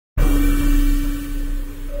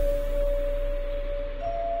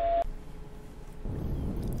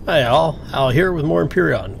Hi all, Al here with more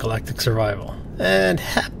Empyrion, Galactic Survival. And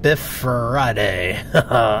happy Friday!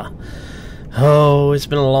 Oh, it's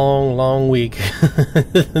been a long week.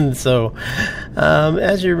 And so,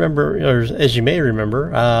 as you remember, or as you may remember,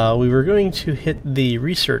 we were going to hit the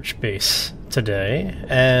research base today,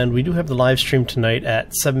 and we do have the live stream tonight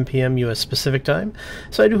at 7 p.m. U.S. Pacific Time,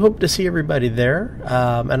 so I do hope to see everybody there.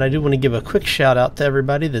 And I do want to give a quick shout out to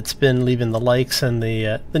everybody that's been leaving the likes and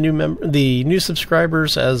the new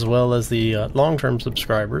subscribers as well as the long-term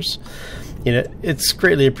subscribers. You know, it's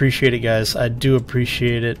greatly appreciated, guys. I do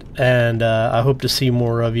appreciate it, and I hope to see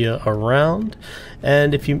more of you around.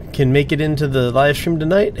 And if you can make it into the live stream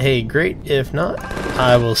tonight, hey, great. If not,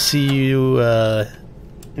 I will see you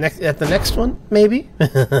at the next one, maybe.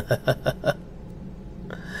 But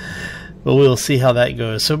we'll see how that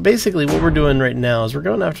goes. So basically what we're doing right now is we're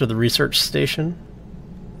going after the research station.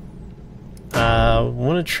 I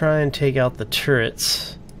want to try and take out the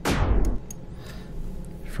turrets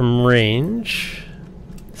from range.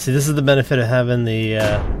 See, this is the benefit of having the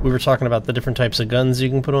we were talking about the different types of guns you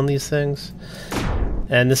can put on these things,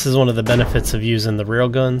 and this is one of the benefits of using the rail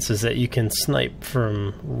guns, is that you can snipe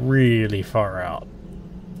from really far out.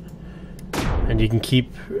 And you can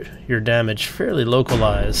keep your damage fairly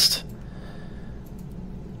localized,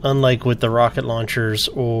 unlike with the rocket launchers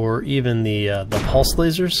or even the pulse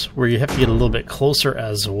lasers, where you have to get a little bit closer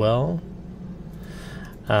as well.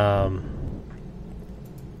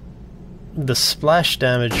 The splash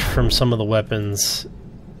damage from some of the weapons...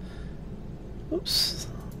 Oops,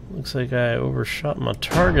 looks like I overshot my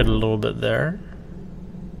target a little bit there.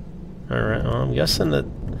 Alright, well, I'm guessing that...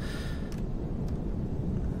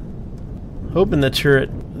 Hoping the turret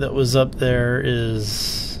that was up there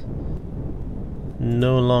is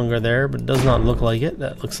no longer there, but it does not look like it.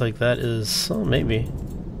 That looks like that is... oh, maybe.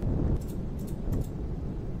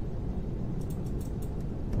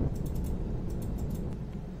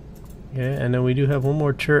 Okay, and then we do have one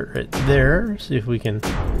more turret right there. See if we can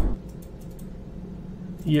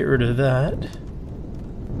get rid of that.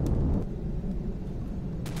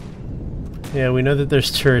 Yeah, we know that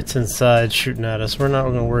there's turrets inside shooting at us. We're not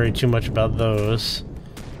going to worry too much about those.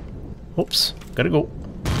 Oops, gotta go.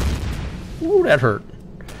 Ooh, that hurt.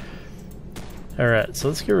 Alright, so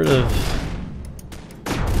let's get rid of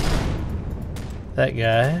that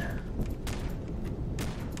guy.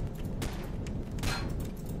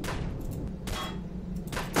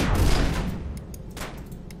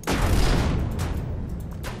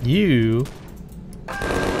 You...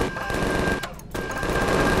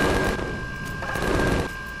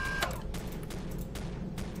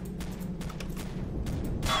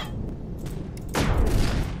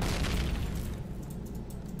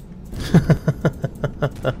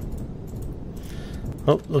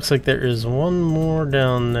 Oh, looks like there is one more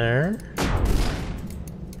down there.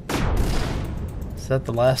 Is that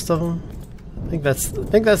the last of them? I think that's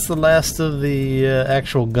the last of the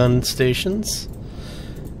actual gun stations.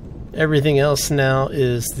 Everything else now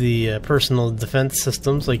is the personal defense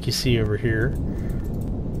systems, like you see over here.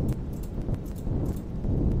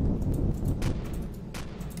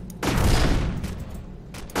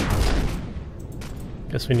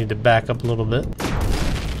 Guess we need to back up a little bit.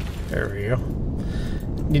 There we go.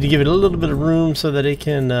 Need to give it a little bit of room so that it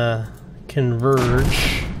can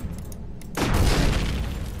converge.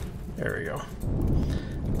 There we go.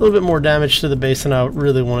 A little bit more damage to the base than I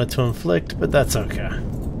really wanted to inflict, but that's okay.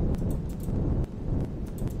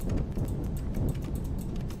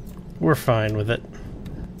 We're fine with it.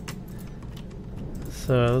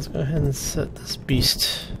 So let's go ahead and set this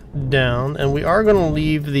beast down, and we are going to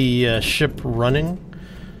leave the ship running.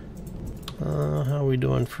 How are we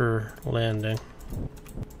doing for landing?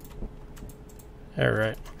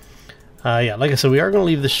 Alright. Yeah, like I said, we are going to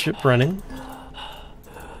leave the ship running.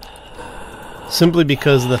 Simply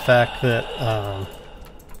because of the fact that,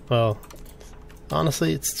 well,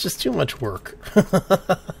 honestly, it's just too much work.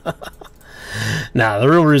 Nah, the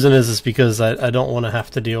real reason is because I don't want to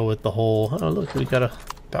have to deal with the whole... Oh, look, we got a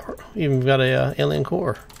power... Even got a alien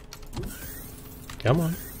core. Come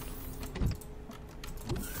on.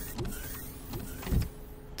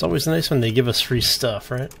 It's always nice when they give us free stuff,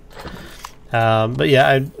 right? But yeah,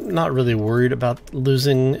 I'm not really worried about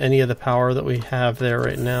losing any of the power that we have there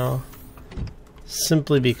right now.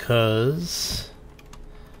 Simply because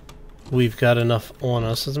we've got enough on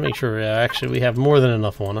us. Let's make sure, yeah, actually we have more than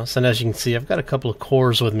enough on us. And as you can see, I've got a couple of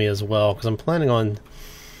cores with me as well, because I'm planning on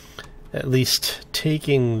at least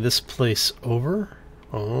taking this place over.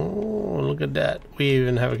 Oh, look at that. We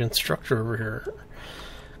even have a constructor over here.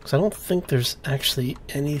 Because I don't think there's actually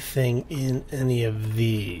anything in any of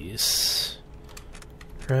these.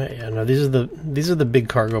 Right, yeah, no, these are the big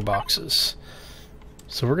cargo boxes.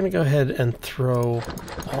 So we're gonna go ahead and throw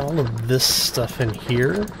all of this stuff in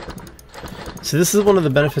here. So this is one of the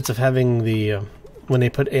benefits of having the when they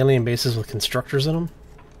put alien bases with constructors in them.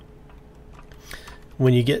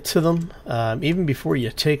 When you get to them, even before you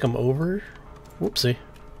take them over, whoopsie.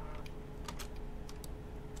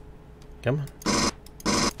 Come on.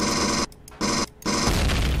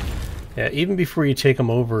 Yeah, even before you take them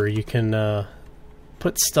over, you can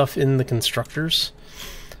put stuff in the constructors.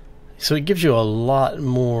 So it gives you a lot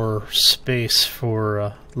more space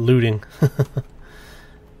for looting.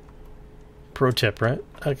 Pro tip, right?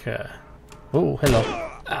 Okay. Oh, hello.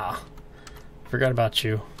 Ah, forgot about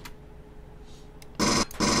you.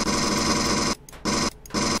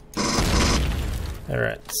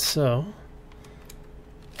 Alright, so...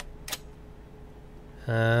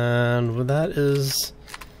 and that is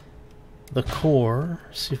the core.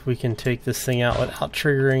 See if we can take this thing out without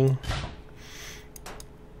triggering.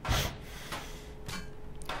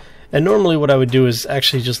 And normally what I would do is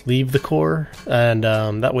actually just leave the core, and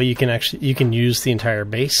that way you can use the entire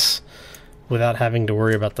base without having to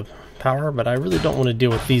worry about the power, but I really don't want to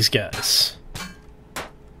deal with these guys.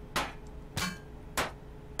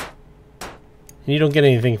 You don't get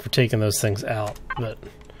anything for taking those things out, but...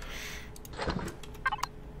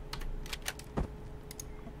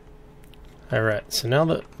 alright, so now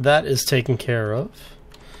that that is taken care of,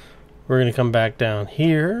 we're going to come back down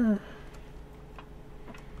here,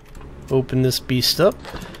 open this beast up,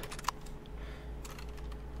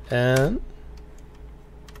 and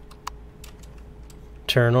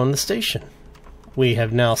turn on the station. We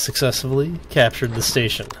have now successfully captured the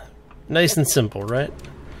station. Nice and simple, right?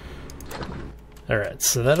 Alright,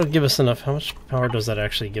 so that'll give us enough. How much power does that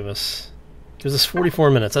actually give us? Gives us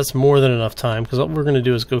 44 minutes. That's more than enough time, because what we're going to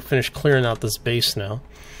do is go finish clearing out this base now.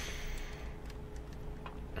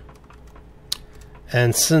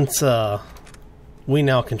 And since we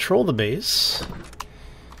now control the base,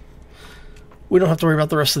 we don't have to worry about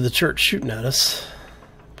the rest of the church shooting at us.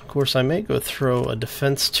 Of course, I may go throw a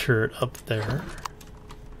defense turret up there.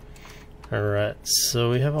 Alright,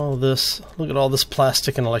 so we have all this. Look at all this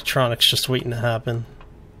plastic and electronics just waiting to happen.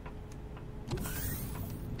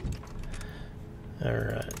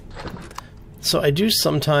 Alright. So I do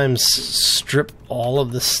sometimes strip all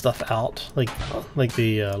of this stuff out, like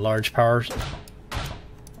the large powers.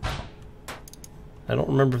 I don't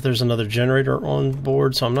remember if there's another generator on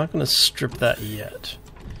board, so I'm not going to strip that yet,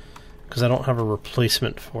 because I don't have a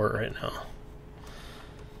replacement for it right now.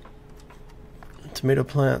 Tomato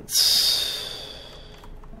plants.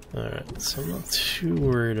 Alright, so I'm not too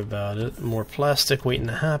worried about it. More plastic waiting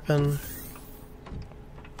to happen.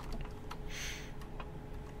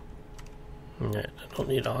 Alright, I don't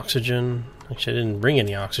need oxygen. Actually, I didn't bring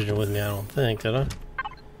any oxygen with me, I don't think, did I?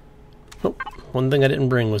 Nope. One thing I didn't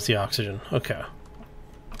bring was the oxygen. Okay.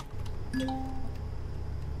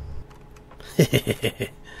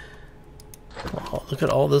 Oh, look at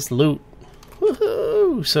all this loot.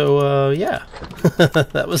 Woohoo! So, yeah.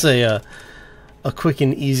 That was a quick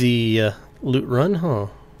and easy loot run, huh?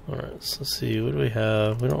 Alright, so let's see, what do we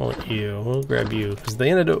have? We don't want you. We'll grab you, because the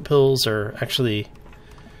antidote pills are actually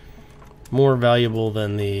more valuable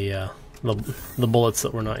than the bullets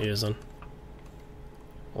that we're not using.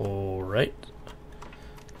 Alright.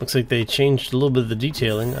 Looks like they changed a little bit of the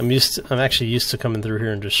detailing. I'm actually used to coming through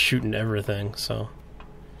here and just shooting everything, so...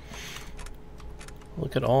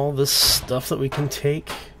 look at all this stuff that we can take.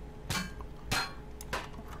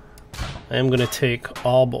 I am going to take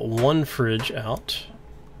all but one fridge out.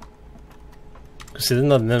 See, there's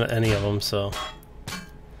not any of them, so...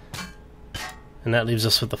 and that leaves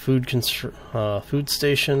us with the food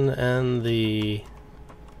station and the...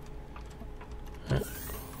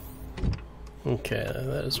 okay,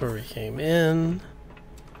 that is where we came in.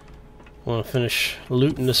 Want to finish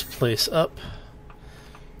looting this place up.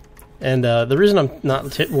 And the reason I'm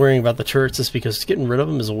not worrying about the turrets is because getting rid of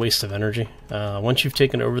them is a waste of energy. Once you've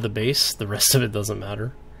taken over the base, the rest of it doesn't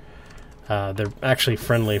matter. They're actually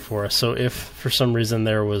friendly for us, so if for some reason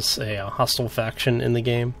there was a hostile faction in the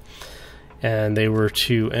game and they were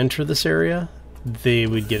to enter this area, they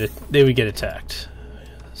would get attacked.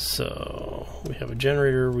 So we have a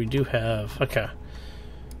generator. We do have okay.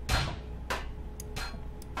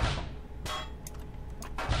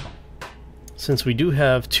 Since we do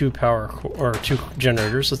have two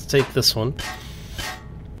generators, let's take this one.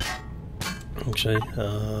 Actually,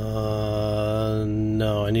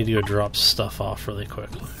 no, I need to go drop stuff off really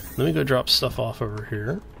quickly. Let me go drop stuff off over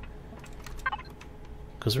here,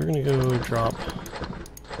 because we're going to go drop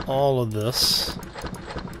all of this.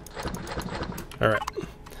 Alright.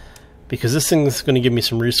 because this thing's going to give me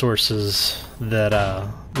some resources that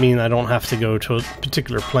mean I don't have to go to a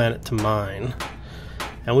particular planet to mine.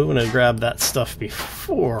 And we want to grab that stuff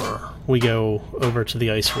before we go over to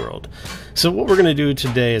the ice world. So what we're going to do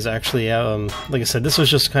today is actually, like I said, this was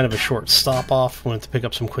just kind of a short stop off. We went to pick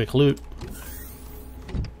up some quick loot.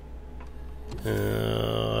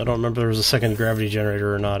 I don't remember if there was a second gravity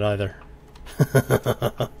generator or not either.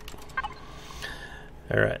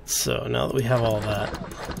 Alright, so now that we have all that...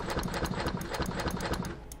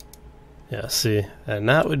 Yeah, see, and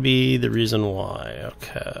that would be the reason why.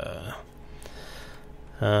 Okay.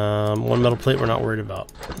 One metal plate we're not worried about.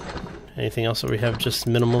 Anything else that we have just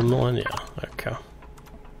minimum one? Yeah, okay.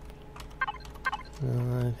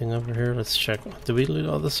 Anything over here? Let's check. Did we loot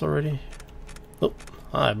all this already? Oh,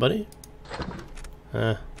 hi buddy.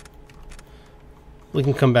 We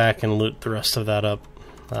can come back and loot the rest of that up.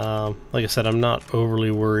 Like I said, I'm not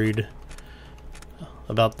overly worried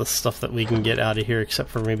about the stuff that we can get out of here, except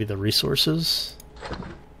for maybe the resources.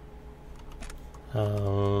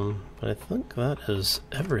 But I think that is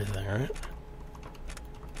everything, right?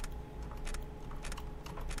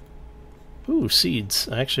 Ooh, seeds.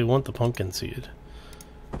 I actually want the pumpkin seed.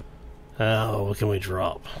 Oh, what can we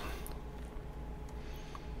drop?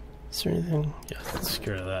 Is there anything? Yeah, let's get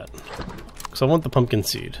rid of that. Because I want the pumpkin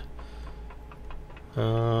seed.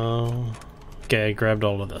 Okay, I grabbed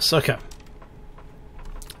all of this. Okay.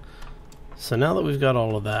 So now that we've got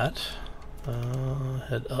all of that,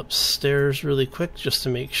 head upstairs really quick just to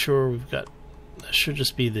make sure we've got... That should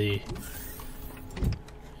just be the...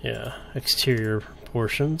 Yeah, exterior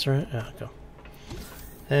portions, right? Yeah, go.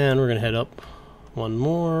 And we're going to head up one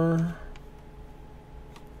more.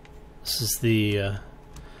 This is the...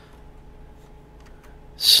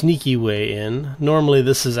 sneaky way in. Normally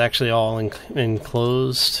this is actually all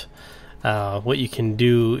enclosed. What you can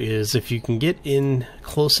do is, if you can get in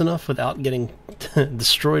close enough without getting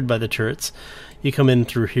destroyed by the turrets, you come in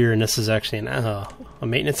through here, and this is actually a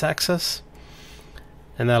maintenance access,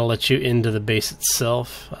 and that'll let you into the base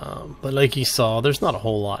itself. But like you saw, there's not a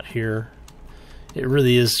whole lot here. It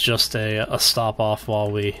really is just a stop off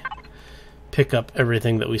while we pick up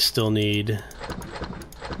everything that we still need.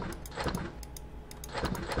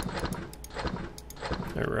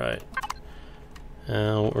 Alright.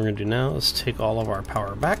 What we're going to do now is take all of our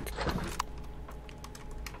power back.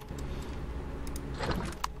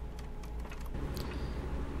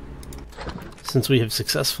 Since we have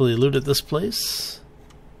successfully looted this place.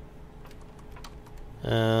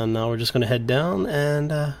 And now we're just going to head down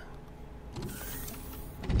and... Alright,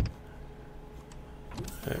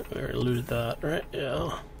 we already looted that, right?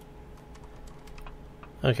 Yeah.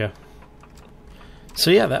 Okay.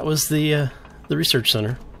 So yeah, that was the research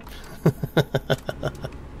center.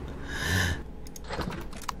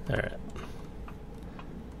 Alright.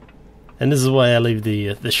 And this is why I leave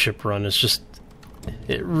the ship run. It's just,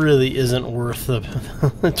 it really isn't worth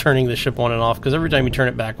turning the ship on and off, because every time you turn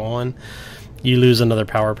it back on, you lose another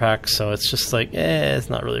power pack, so it's just like, it's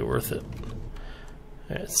not really worth it.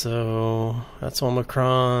 Alright, so that's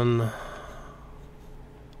Omicron.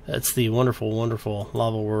 That's the wonderful, wonderful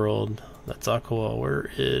lava world. That's Aqua. Where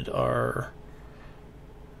is our...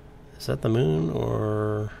 Is that the moon,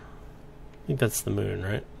 or... I think that's the moon,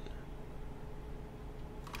 right?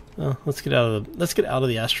 Oh, let's get out of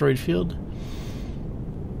the asteroid field.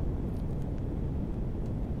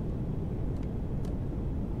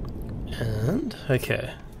 And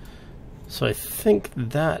okay. So I think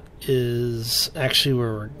that is actually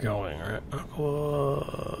where we're going, right?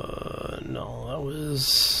 Aqua... No, that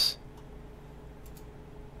was...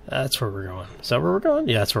 That's where we're going. Is that where we're going?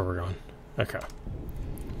 Yeah, that's where we're going. Okay.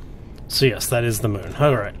 So yes, that is the moon.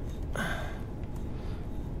 Alright.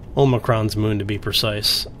 Omicron's moon, to be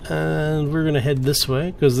precise. And we're going to head this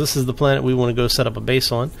way, because this is the planet we want to go set up a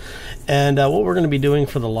base on. And what we're going to be doing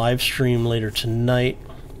for the live stream later tonight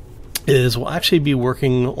is we'll actually be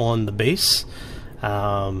working on the base.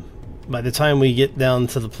 By the time we get down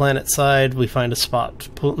to the planet side, we find a spot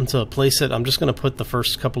to place it. I'm just going to put the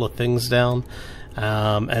first couple of things down,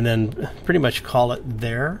 and then pretty much call it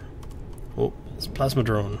there. Oh, it's a plasma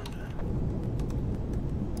drone.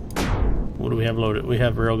 What do we have loaded? We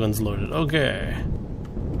have railguns loaded. Okay.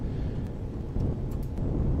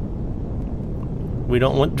 We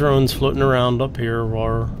don't want drones floating around up here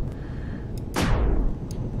while...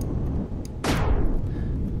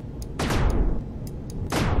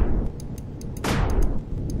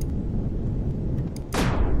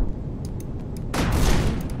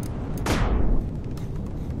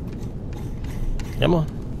 Come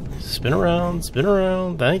on. Spin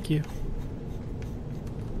around, thank you.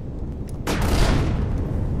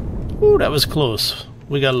 Ooh, that was close.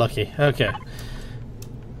 we got lucky. Okay.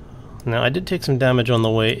 Now I did take some damage on the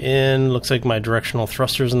way in. Looks like my directional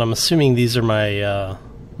thrusters, and I'm assuming these are my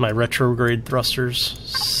my retrograde thrusters.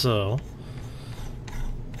 So,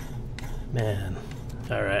 man.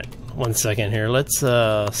 All right. 1 second here. Let's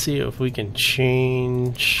see if we can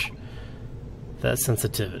change that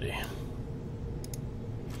sensitivity.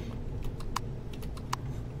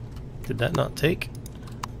 Did that not take?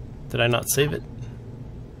 Did I not save it?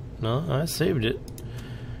 No, I saved it.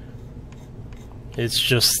 It's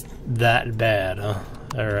just that bad, huh?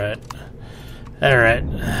 Alright. Alright.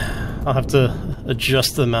 I'll have to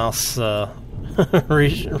adjust the mouse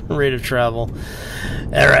rate of travel.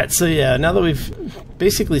 Alright, so yeah, now that we've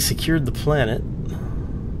basically secured the planet,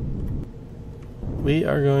 we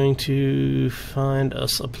are going to find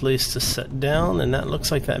us a place to set down, and that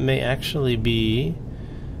looks like that may actually be...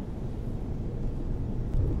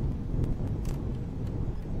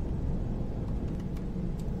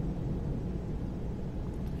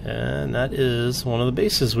 And that is one of the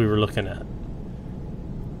bases we were looking at.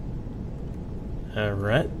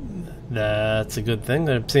 Alright, that's a good thing.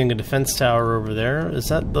 I'm seeing a defense tower over there. Is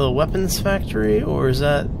that the weapons factory, or is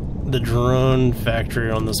that the drone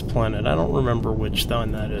factory on this planet? I don't remember which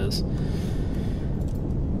one that is.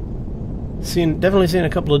 Definitely seeing a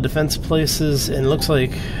couple of defense places, and looks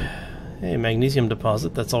like a magnesium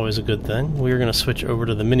deposit. That's always a good thing. We're going to switch over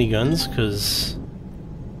to the miniguns, because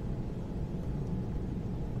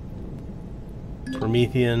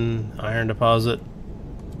Promethean, iron deposit.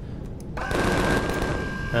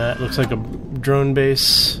 That looks like a drone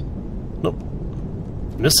base. Nope.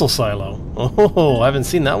 Missile silo. Oh, I haven't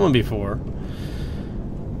seen that one before.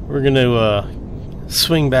 We're going to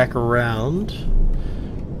swing back around. And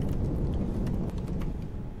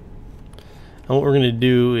what we're going to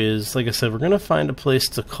do is, like I said, we're going to find a place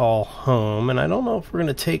to call home. And I don't know if we're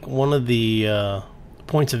going to take one of the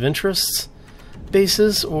points of interest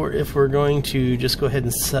bases, or if we're going to just go ahead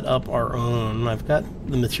and set up our own. I've got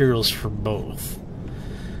the materials for both,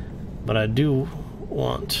 but I do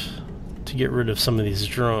want to get rid of some of these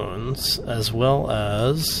drones, as well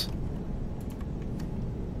as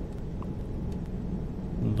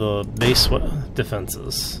the base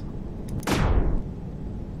defenses.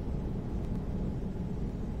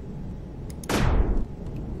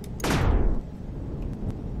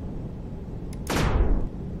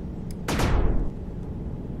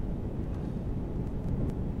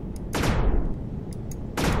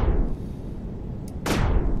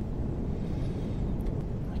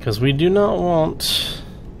 Because we do not want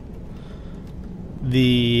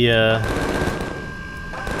the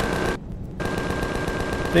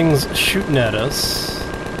things shooting at us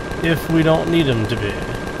if we don't need them to be.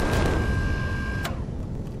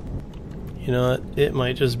 You know what? It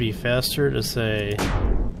might just be faster to say,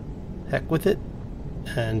 heck with it,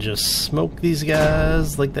 and just smoke these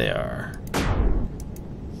guys like they are.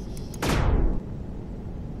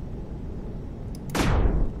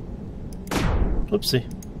 Whoopsie.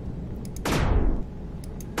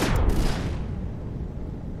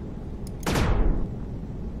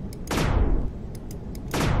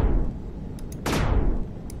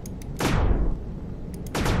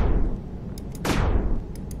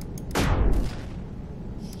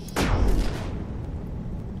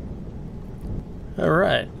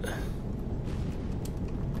 Alright.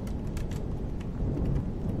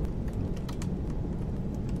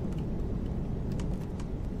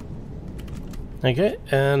 Okay,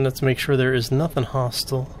 and let's make sure there is nothing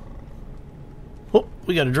hostile. Oh,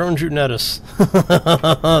 we got a drone shooting at us.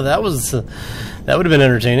 that would have been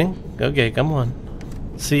entertaining. Okay, come on.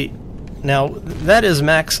 See, now that is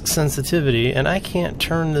max sensitivity, and I can't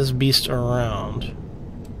turn this beast around.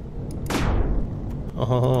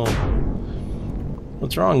 Oh.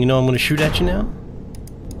 What's wrong? You know I'm going to shoot at you now?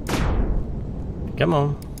 Come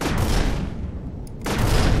on.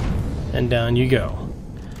 And down you go.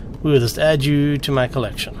 We will just add you to my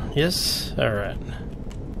collection. Yes? Alright.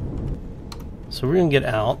 So we're going to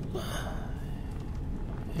get out.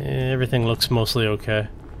 Everything looks mostly okay.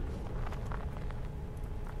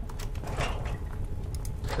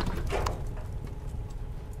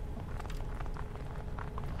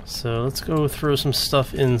 So let's go throw some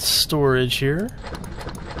stuff in storage here.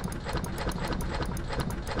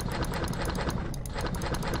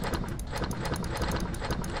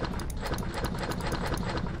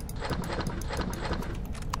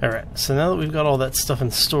 Alright, so now that we've got all that stuff in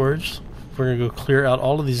storage, we're going to go clear out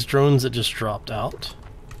all of these drones that just dropped out.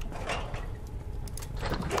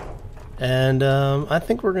 And I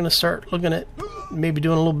think we're going to start looking at maybe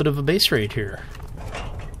doing a little bit of a base raid here.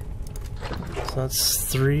 So that's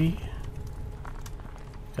 3.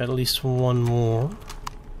 Got at least one more.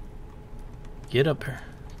 Get up here.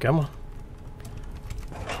 Come on.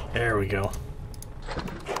 There we go.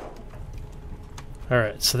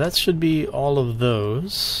 Alright, so that should be all of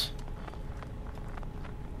those.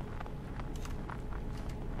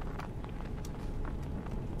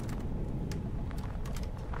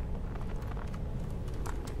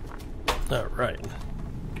 Alright.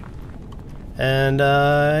 And,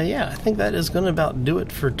 yeah, I think that is going to about do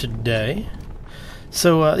it for today.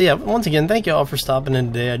 So, yeah, once again, thank you all for stopping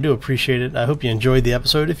in today. I do appreciate it. I hope you enjoyed the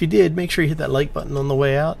episode. If you did, make sure you hit that like button on the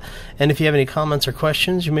way out. And if you have any comments or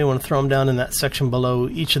questions, you may want to throw them down in that section below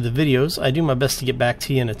each of the videos. I do my best to get back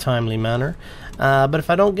to you in a timely manner. But if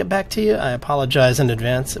I don't get back to you, I apologize in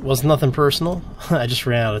advance. It was nothing personal. I just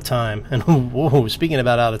ran out of time. And whoa, speaking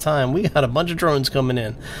about out of time, we got a bunch of drones coming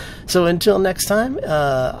in. So until next time,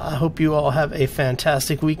 I hope you all have a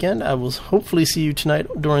fantastic weekend. I will hopefully see you tonight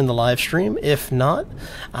during the live stream. If not,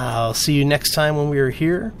 I'll see you next time when we are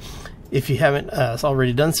here. If you haven't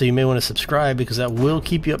already done so, you may want to subscribe, because that will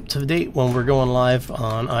keep you up to date when we're going live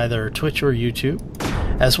on either Twitch or YouTube,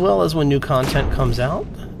 as well as when new content comes out.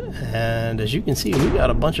 And as you can see, we got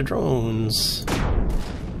a bunch of drones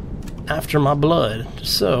after my blood.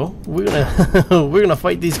 So we're gonna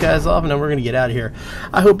fight these guys off, and then we're gonna get out of here.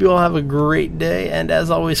 I hope you all have a great day, and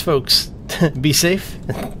as always, folks, be safe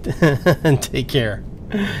and take care.